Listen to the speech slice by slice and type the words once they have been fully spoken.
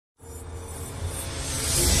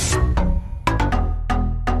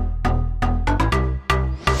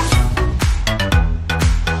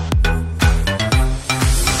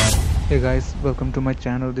guys, welcome to my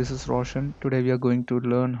channel. This is Roshan. Today we are going to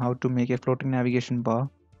learn how to make a floating navigation bar.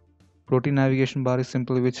 Floating navigation bar is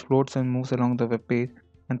simply which floats and moves along the web page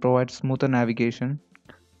and provides smoother navigation.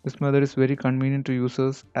 This method is very convenient to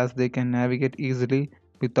users as they can navigate easily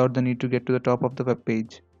without the need to get to the top of the web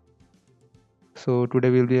page. So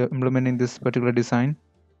today we'll be implementing this particular design,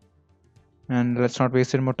 and let's not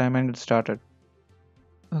waste any more time and get started.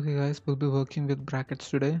 Okay guys, we'll be working with brackets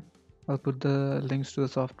today. I'll put the links to the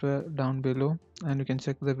software down below and you can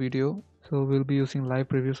check the video. So we'll be using live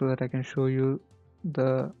preview so that I can show you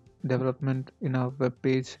the development in our web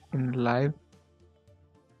page in live.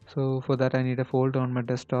 So for that I need a folder on my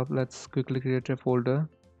desktop. Let's quickly create a folder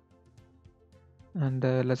and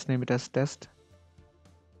let's name it as test.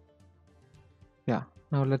 Yeah,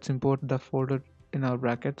 now let's import the folder in our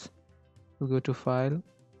brackets. We'll go to file,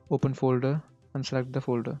 open folder and select the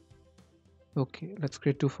folder. Okay, let's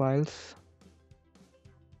create two files.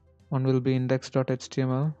 One will be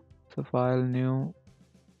index.html, so file new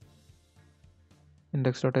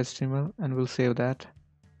index.html and we'll save that.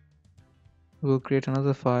 We'll create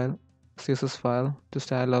another file, css file, to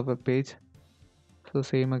style our web page. So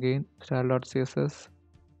same again, style.css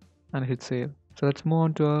and hit save. So let's move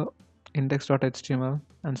on to our index.html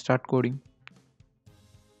and start coding.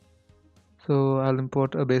 So I'll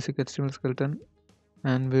import a basic HTML skeleton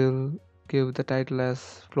and we'll give the title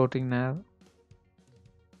as floating nav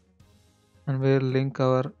and we'll link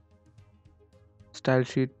our style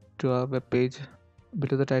sheet to our web page.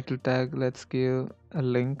 Below the title tag, let's give a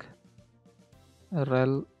link.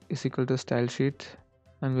 rel is equal to style sheet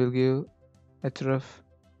and we'll give href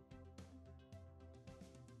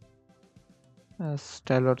as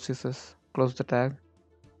style.css. Close the tag.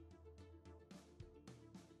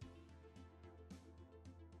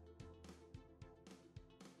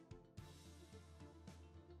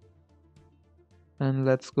 And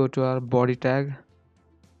let's go to our body tag.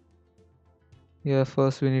 Here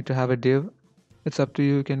first we need to have a div. It's up to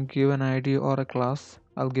you, you can give an id or a class.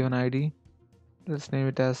 I'll give an id. Let's name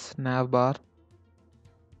it as navbar.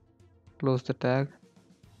 Close the tag.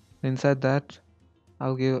 Inside that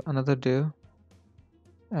I'll give another div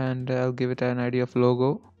and I'll give it an id of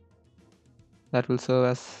logo. That will serve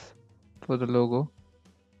as for the logo.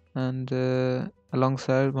 And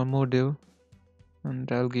alongside one more div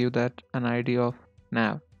and I'll give that an id of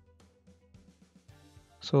nav.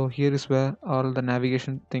 So here is where all the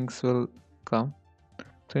navigation things will come.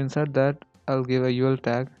 So inside that I'll give a ul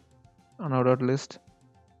tag on our list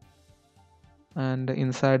and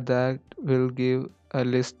inside that we'll give a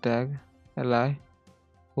list tag li,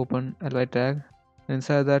 open li tag.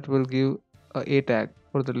 Inside that we'll give a tag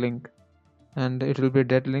for the link and it will be a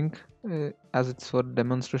dead link as it's for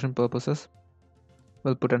demonstration purposes.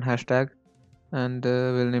 We'll put an hashtag and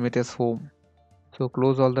we'll name it as home. So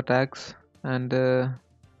close all the tags and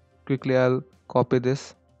quickly I'll copy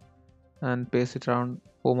this and paste it around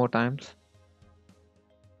 4 more times.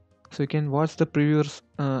 So you can watch the previews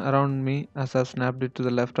around me as I've snapped it to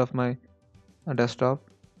the left of my desktop.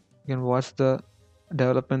 You can watch the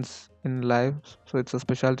developments in live, so it's a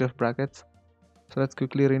specialty of brackets. So let's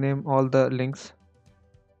quickly rename all the links.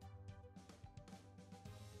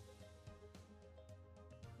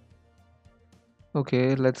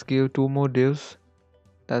 Okay, let's give 2 more divs.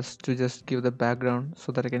 That's to just give the background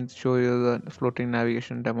so that I can show you the floating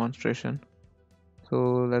navigation demonstration.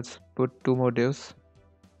 So let's put 2 more divs.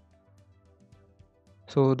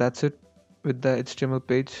 So that's it with the HTML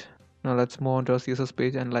page. Now let's move on to our CSS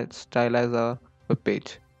page and let's stylize our web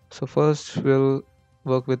page. So first we'll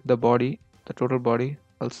work with the body, the total body.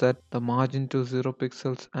 I'll set the margin to 0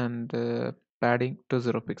 pixels and padding to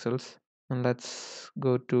 0 pixels. And let's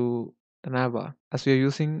go to the navbar. As we are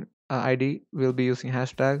using id, we'll be using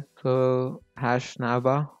hashtag. So hash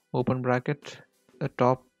navbar, open bracket, the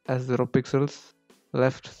top as 0 pixels,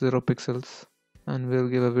 left 0 pixels, and we'll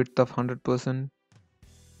give a width of 100%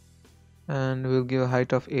 and we'll give a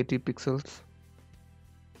height of 80 pixels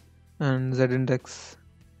and z index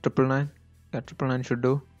 999. Yeah, 999 should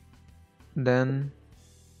do. Then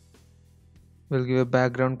we'll give a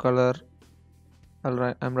background color.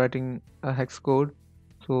 I'm writing a hex code,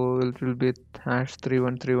 so it will be hash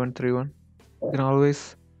 313131. You can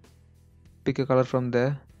always pick a color from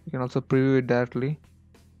there. You can also preview it directly.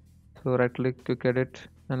 So right click, quick edit,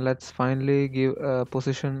 and let's finally give a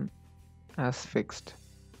position as fixed.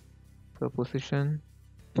 So position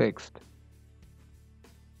fixed.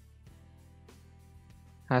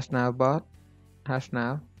 Hash navbar, hash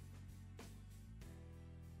nav,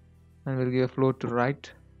 and we'll give a float to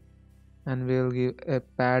right and we'll give a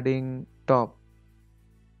padding top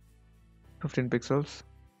 15 pixels,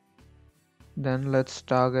 Then let's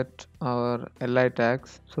target our li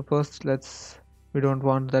tags. So first we don't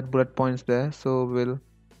want that bullet points there, so we'll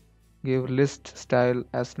give list style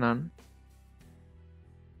as none.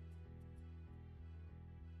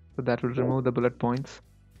 So that will remove the bullet points,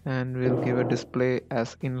 and we'll give a display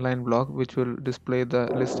as inline block, which will display the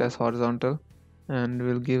list as horizontal, and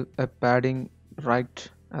we'll give a padding right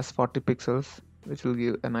as 40 pixels, which will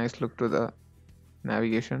give a nice look to the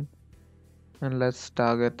navigation. And let's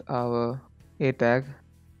target our a tag.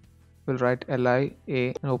 We'll write li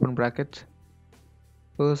a and open bracket.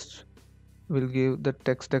 First we'll give the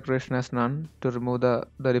text decoration as none to remove the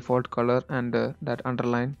default color and that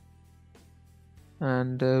underline,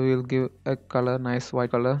 and we'll give a color, nice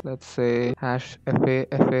white color. Let's say hash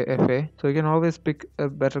fa. So you can always pick a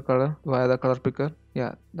better color via the color picker.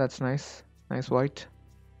 Yeah, that's nice white.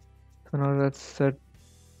 So now let's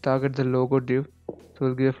target the logo div. So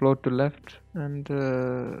we'll give a float to left, and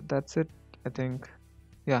that's it, I think.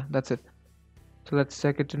 Yeah, that's it. So let's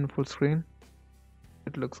check it in full screen.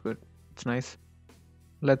 It looks good, it's nice.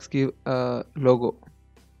 Let's give a logo,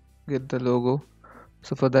 get the logo.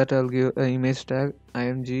 So for that I'll give an image tag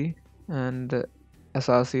img and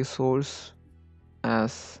src source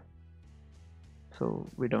as. So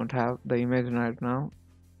we don't have the image right now,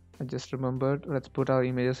 I just remembered. Let's put our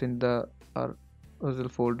images in our original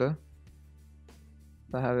folder.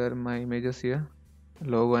 I have my images here,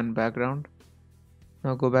 logo and background.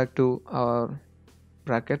 Now go back to our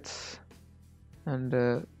brackets and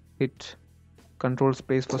hit control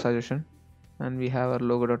space for suggestion, and we have our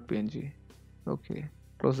logo.png. Okay,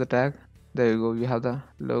 close the tag. There you go, we have the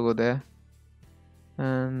logo there.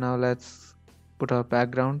 And now let's put our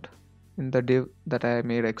background in the div that I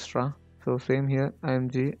made extra. So same here,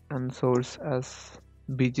 img and source as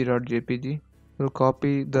bg.jpg. We'll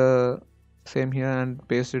copy the same here and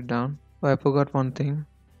paste it down. Oh, I forgot one thing.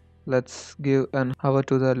 Let's give an hover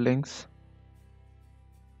to the links.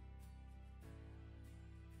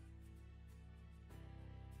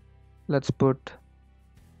 Let's put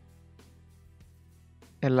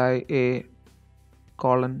lia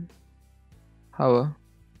colon hover,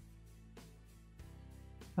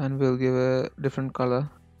 and we'll give a different color.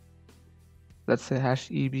 Let's say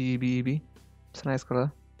hash eb. It's a nice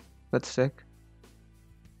color. Let's check.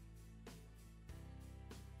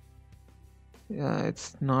 Yeah,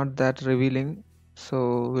 it's not that revealing,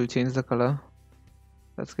 so we'll change the color.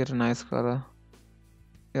 Let's get a nice color.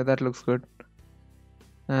 Yeah, that looks good.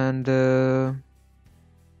 And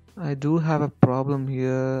I do have a problem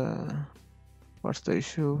here. What's the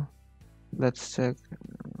issue? Let's check.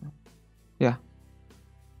 Yeah,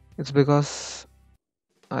 it's because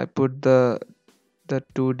I put the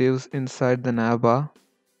two divs inside the navbar,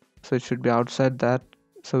 so it should be outside that.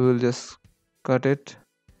 So we'll just cut it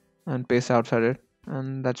and paste outside it,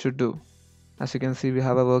 and that should do. As you can see, we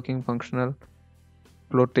have a working functional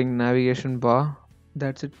floating navigation bar.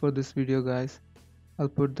 That's it for this video, guys. I'll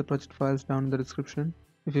put the project files down in the description.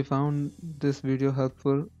 If you found this video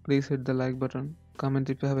helpful, please hit the like button, comment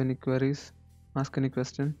if you have any queries, ask any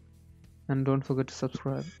question, and don't forget to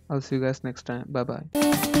subscribe. I'll see you guys next time. Bye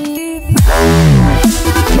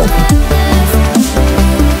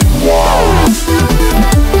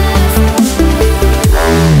bye.